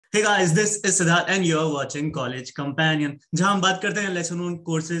Hey guys, this is Siddharth and you're watching College Companion, जहां हम बात करते हैं lesson on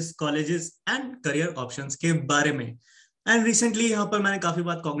courses, colleges and career options के बारे में। एंड रिसेंटली यहाँ पर मैंने काफी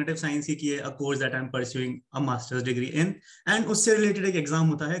बात कॉग्निटिव साइंस की है, a course that I am pursuing a masters degree in, and उससे रिलेटेड एक एग्जाम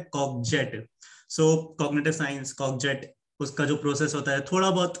होता है कॉगजेट। सो कॉग्निटिव साइंस कॉगजेट, उसका जो प्रोसेस होता है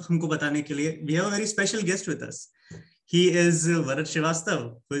थोड़ा बहुत हमको बताने के लिए we have a very special guest with us. He is Varad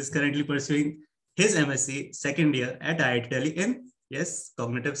Srivastava, who is currently pursuing his MSc second year at IIT Delhi in, yes,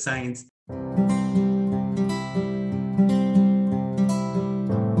 Cognitive Science.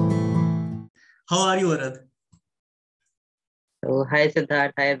 How are you, Varad? So, hi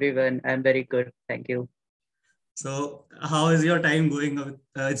Siddharth, hi everyone. I'm very good, thank you. So, how is your time going?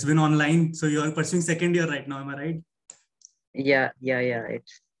 It's been online, so you are pursuing second year right now, am I right? Yeah.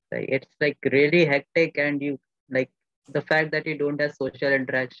 It's like really hectic, and you like the fact that you don't have social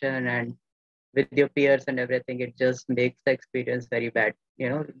interaction and with your peers and everything. It just makes the experience very bad.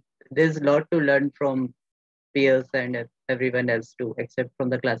 There's a lot to learn from peers and everyone else too, except from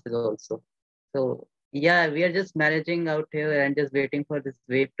the classes also. So yeah, we are just managing out here and just waiting for this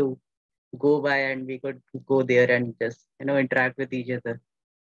wave to go by, and we could go there and just interact with each other,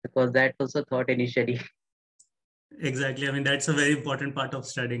 because that was a thought initially. Exactly. I mean, that's a very important part of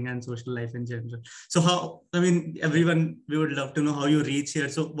studying and social life in general. So how, I mean, everyone, we would love to know how you reach here.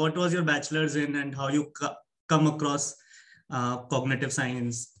 So what was your bachelor's in and how you come across cognitive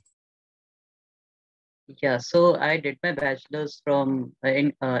science? Yeah, so I did my bachelor's from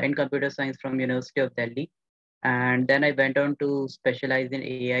in computer science from University of Delhi, and then I went on to specialize in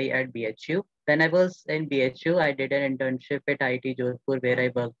AI at BHU. When I was in BHU, I did an internship at IIT Jodhpur where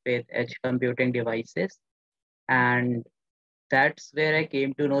I worked with edge computing devices, and that's where I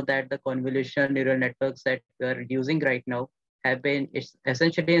came to know that the convolutional neural networks that we are using right now have been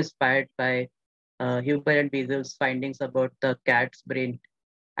essentially inspired by Huber and Wiesel's findings about the cat's brain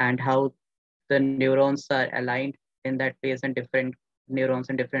and how the neurons are aligned in that place, and different neurons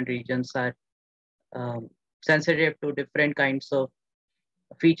in different regions are sensitive to different kinds of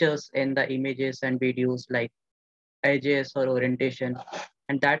features in the images and videos like edges or orientation.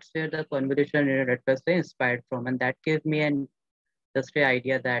 And that's where the convolutional neural networks were inspired from. And that gave me an just the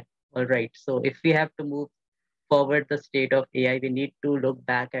idea that, all right, so if we have to move forward the state of AI, we need to look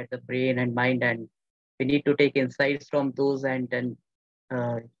back at the brain and mind, and we need to take insights from those and then,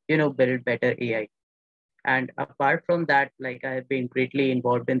 build better AI. And apart from that, like I have been greatly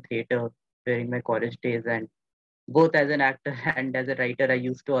involved in theater during my college days, and both as an actor and as a writer, I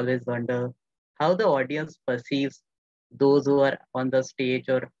used to always wonder how the audience perceives those who are on the stage,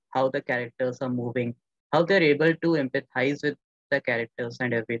 or how the characters are moving, how they're able to empathize with the characters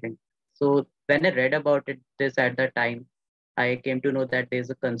and everything. So when I read about this at the time, I came to know that there's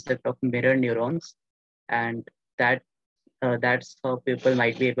a concept of mirror neurons, and that that's how people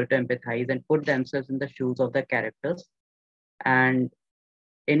might be able to empathize and put themselves in the shoes of the characters. And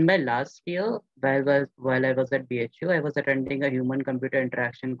in my last year, while I was at BHU, I was attending a human computer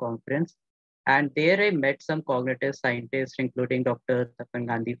interaction conference. And there I met some cognitive scientists, including Dr. Tapan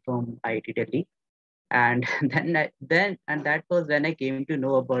Gandhi from IIT Delhi. And and that was when I came to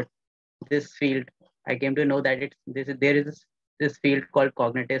know about this field. I came to know that there is this field called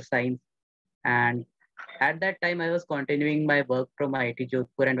cognitive science. And at that time, I was continuing my work from IIT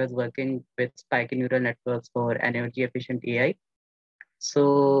Jodhpur and was working with spiky neural networks for energy efficient AI.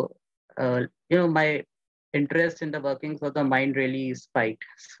 So, my interest in the workings of the mind really spiked.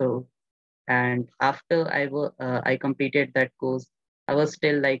 So, and after I completed that course, I was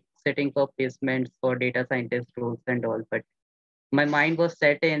still like sitting for placements for data scientist roles and all. But my mind was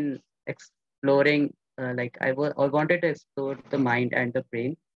set in exploring, I wanted to explore the mind and the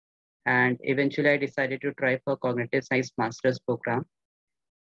brain. And eventually, I decided to try for cognitive science master's program.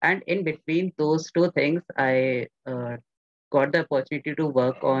 And in between those two things, I got the opportunity to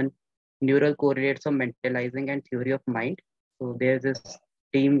work on neural correlates of mentalizing and theory of mind. So there's this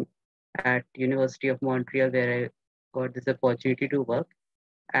team at University of Montreal where I got this opportunity to work,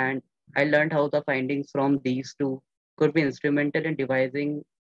 and I learned how the findings from these two could be instrumental in devising,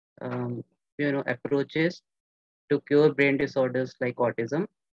 approaches to cure brain disorders like autism.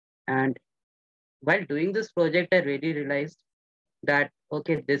 And while doing this project, I really realized that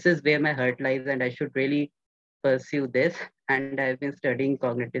okay, this is where my heart lies, and I should really pursue this. And I've been studying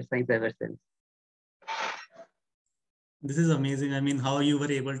cognitive science ever since. This is amazing. I mean, how you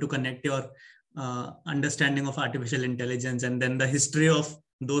were able to connect your understanding of artificial intelligence and then the history of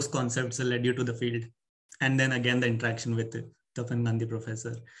those concepts led you to the field. And then again, the interaction with the Tapan Gandhi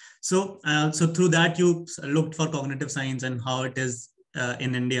professor. So through that, you looked for cognitive science and how it is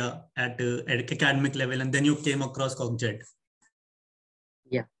in India at academic level, and then you came across Cogjet.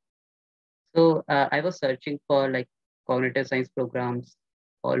 Yeah. So I was searching for like cognitive science programs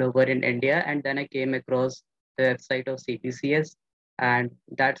all over in India, and then I came across the website of CPCS, and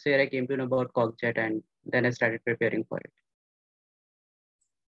that's where I came to know about Cogjet, and then I started preparing for it.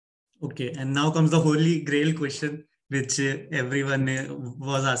 Okay, and now comes the holy grail question, which everyone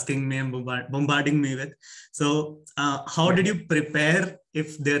was asking me and bombarding me with. So, how did you prepare,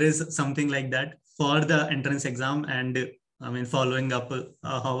 if there is something like that, for the entrance exam? And I mean, following up,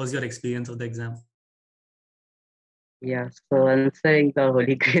 how was your experience of the exam? Yeah, so answering the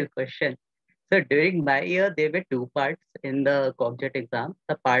holy grail question. So during my year, there were two parts in the Cogjet exam.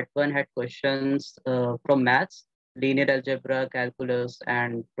 The part one had questions from maths, linear algebra, calculus,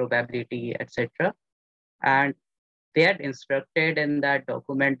 and probability, etc. And they had instructed in that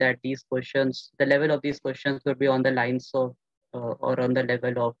document that these questions, the level of these questions would be on the lines of or on the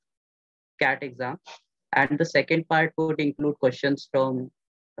level of CAT exam. And the second part would include questions from,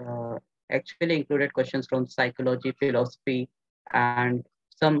 uh, actually included questions from psychology, philosophy, and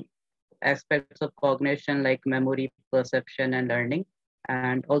some aspects of cognition like memory, perception, and learning,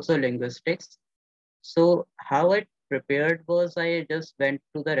 and also linguistics. So how I prepared was I just went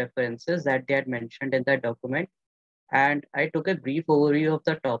to the references that they had mentioned in that document, and I took a brief overview of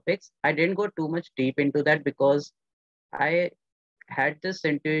the topics. I didn't go too much deep into that because I had this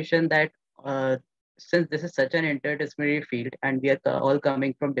intuition that uh, since this is such an interdisciplinary field and we are all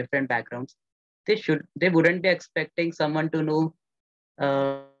coming from different backgrounds, they wouldn't be expecting someone to know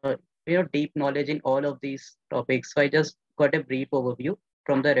deep knowledge in all of these topics. So I just got a brief overview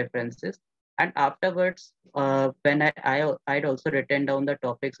from the references, and afterwards, when I'd also written down the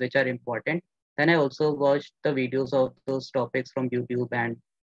topics which are important. Then I also watched the videos of those topics from YouTube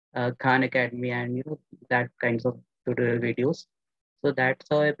and Khan Academy and that kinds of tutorial videos. So that's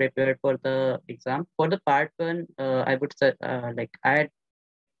how I prepared for the exam. For the part one, I would say I had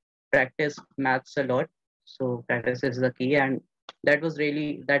practiced maths a lot. So practice is the key, and that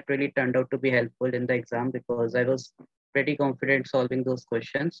really turned out to be helpful in the exam because I was pretty confident solving those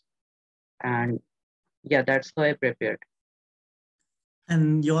questions. And yeah, that's how I prepared.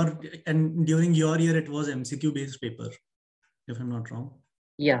 And during your year, it was MCQ based paper, if I'm not wrong.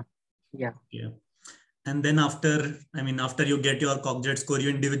 Yeah, yeah. Yeah. And then after you get your Cogjet score, you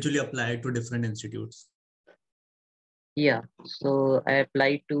individually apply to different institutes. Yeah, so I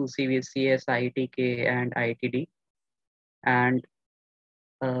applied to CVCS, IITK, and IIT-D. And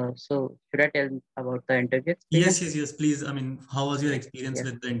so should I tell about the interview Yes, experience? yes, yes. Please. I mean, how was your Yeah, experience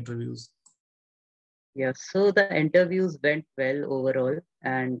yeah, with the interviews? yeah. So the interviews went well overall,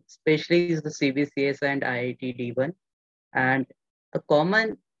 and especially the CBCS and IIT D1. And a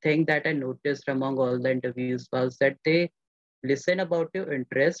common thing that I noticed among all the interviews was that they listen about your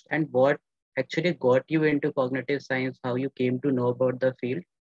interest and what actually got you into cognitive science, how you came to know about the field,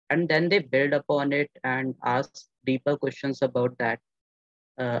 and then they build upon it and ask deeper questions about that,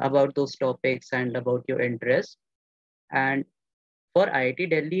 about those topics and about your interest. And for IIT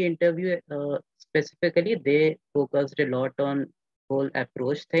Delhi interview specifically, they focused a lot on whole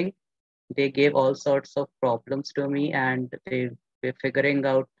approach thing. They gave all sorts of problems to me, and they were figuring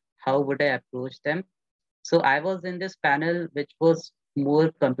out how would I approach them. So I was in this panel, which was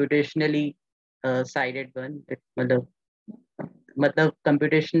more computationally sided one. मतलब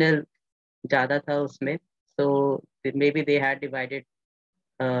computational ज़्यादा था उसमें. So maybe they had divided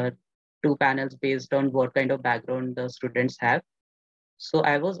uh, two panels based on what kind of background the students have. So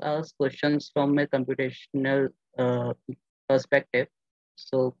I was asked questions from a computational perspective.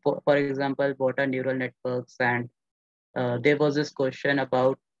 So for example, what are neural networks? And there was this question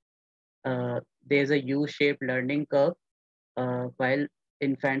about there's a U-shaped learning curve while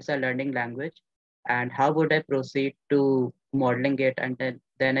infants are learning language. And how would I proceed to modeling it? And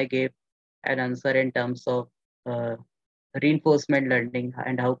then I gave an answer in terms of uh, reinforcement learning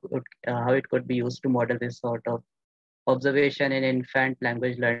and how it could be used to model this sort of observation in infant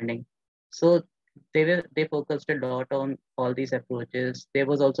language learning. So they focused a lot on all these approaches. There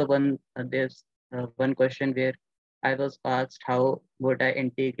was also there's one question where I was asked how would I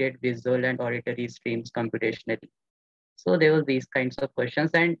integrate visual and auditory streams computationally. So there was these kinds of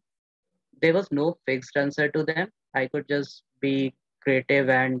questions, and there was no fixed answer to them. I could just be creative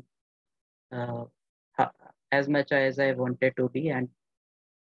and uh, as much as I wanted to be, and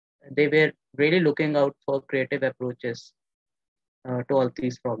they were really looking out for creative approaches to all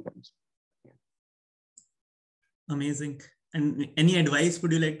these problems. Amazing. And any advice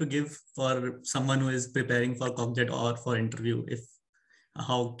would you like to give for someone who is preparing for Cogjet or for interview? If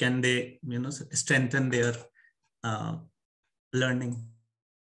how can they, strengthen their uh, learning?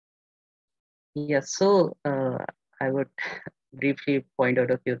 Yes, so I would briefly point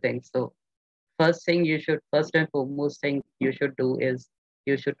out a few things. So first and foremost thing you should do is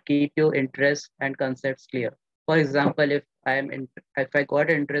you should keep your interests and concepts clear. For example, if I got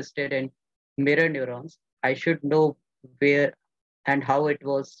interested in mirror neurons, I should know where and how it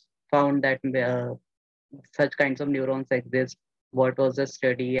was found that such kinds of neurons exist, what was the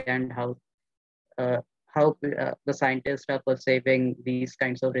study, and uh, how the scientists are perceiving these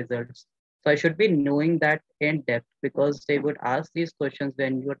kinds of results. So I should be knowing that in depth because they would ask these questions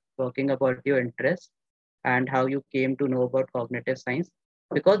when you're talking about your interests and how you came to know about cognitive science.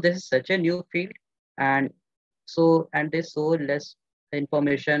 Because this is such a new field, and there's so less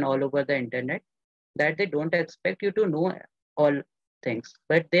information all over the internet that they don't expect you to know all things,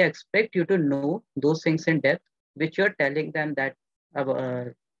 but they expect you to know those things in depth, which you're telling them uh,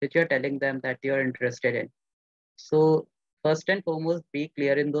 that you're interested in. So first and foremost, be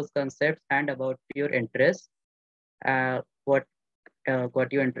clear in those concepts and about your interests, what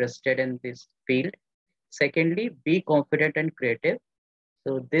got you interested in this field. Secondly, be confident and creative.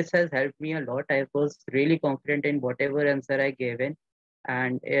 So this has helped me a lot. I was really confident in whatever answer I gave in,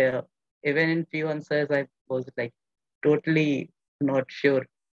 and even in few answers, I was like totally not sure.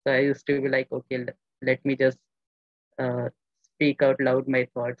 So I used to be like, okay, let me just uh, speak out loud my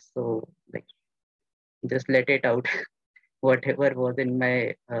thoughts. So like just let it out, whatever was in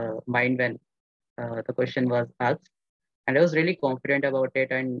my mind when the question was asked. And I was really confident about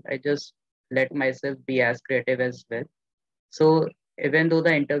it, and I just let myself be as creative as well. So even though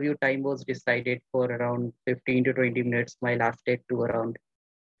the interview time was decided for around 15 to 20 minutes, my lasted to around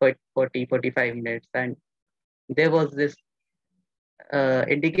 45 minutes. And there was this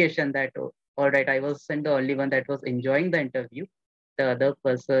indication that, oh, all right, I wasn't the only one that was enjoying the interview. The other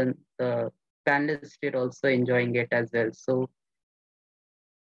person, the panelists were also enjoying it as well. So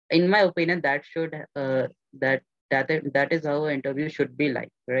in my opinion, that that is how an interview should be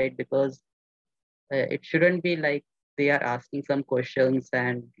like, right? Because it shouldn't be like they are asking some questions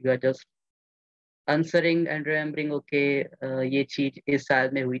and you are just answering and remembering, okay, ye cheez is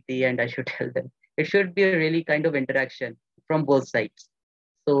saal mein hui thi, and I should tell them. It should be a really kind of interaction from both sides.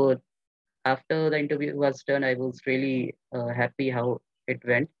 So after the interview was done, I was really happy how it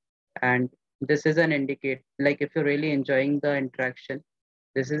went. And this is an indicator, like if you're really enjoying the interaction,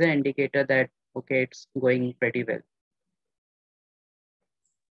 this is an indicator that, okay, it's going pretty well.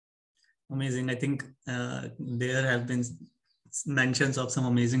 Amazing. I think there have been mentions of some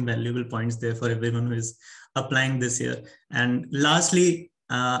amazing valuable points there for everyone who is applying this year. And lastly,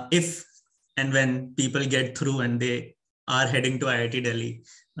 if and when people get through and they are heading to IIT Delhi,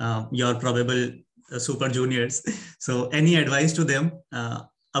 your probable super juniors. So any advice to them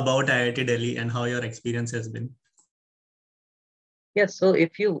about IIT Delhi and how your experience has been? Yes, so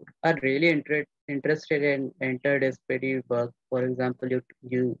if you are really interested in enter this pretty work, for example,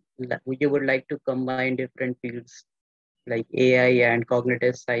 you would like to combine different fields like AI and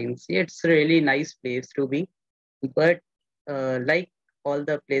cognitive science, it's a really nice place to be. But like all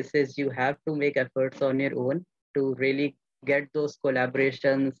the places, you have to make efforts on your own to really get those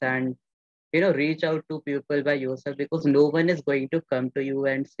collaborations and reach out to people by yourself, because no one is going to come to you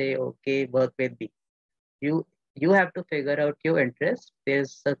and say, okay, work with me. You you have to figure out your interest.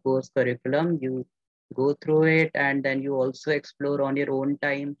 There's a course curriculum, you go through it, and then you also explore on your own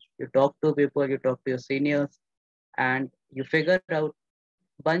time. You talk to people, you talk to your seniors, and you figure out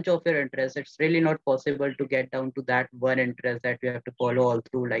bunch of your interests. It's really not possible to get down to that one interest that you have to follow all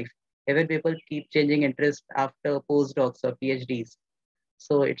through life. Even people keep changing interest after postdocs or PhDs.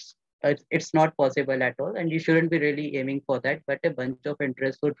 So it's not possible at all, and you shouldn't be really aiming for that. But a bunch of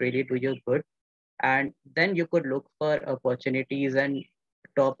interests would really do you good, and then you could look for opportunities and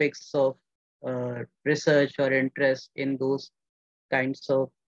topics of research or interest in those kinds of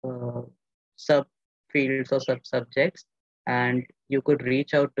uh, sub fields or sub subjects, and you could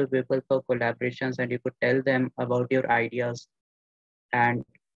reach out to people for collaborations, and you could tell them about your ideas, and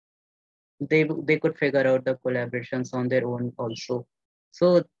they could figure out the collaborations on their own also.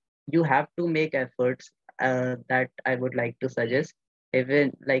 So you have to make efforts, that I would like to suggest.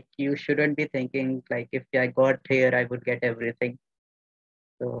 Even like you shouldn't be thinking like if I got here I would get everything.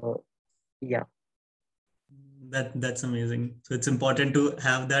 So yeah. That's amazing. So it's important to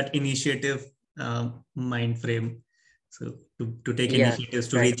have that initiative mind frame. So to take Yeah, initiatives,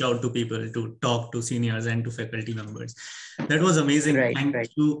 to right, reach out to people, to talk to seniors and to faculty members. That was amazing. right, Thank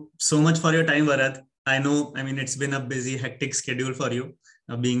right. you so much for your time, Varad. I know, I mean, it's been a busy, hectic schedule for you,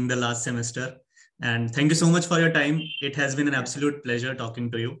 being the last semester. And thank you so much for your time. It has been an Yeah, absolute pleasure talking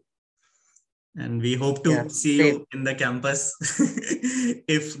to you. And we hope yeah, to see same. you in the campus.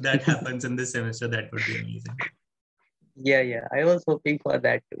 If that happens in this semester, that would be amazing. Yeah, yeah, I was hoping for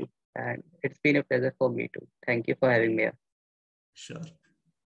that too. And it's been a pleasure for me too. Thank you for having me here. Sure.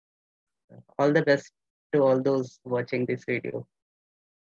 All the best to all those watching this video.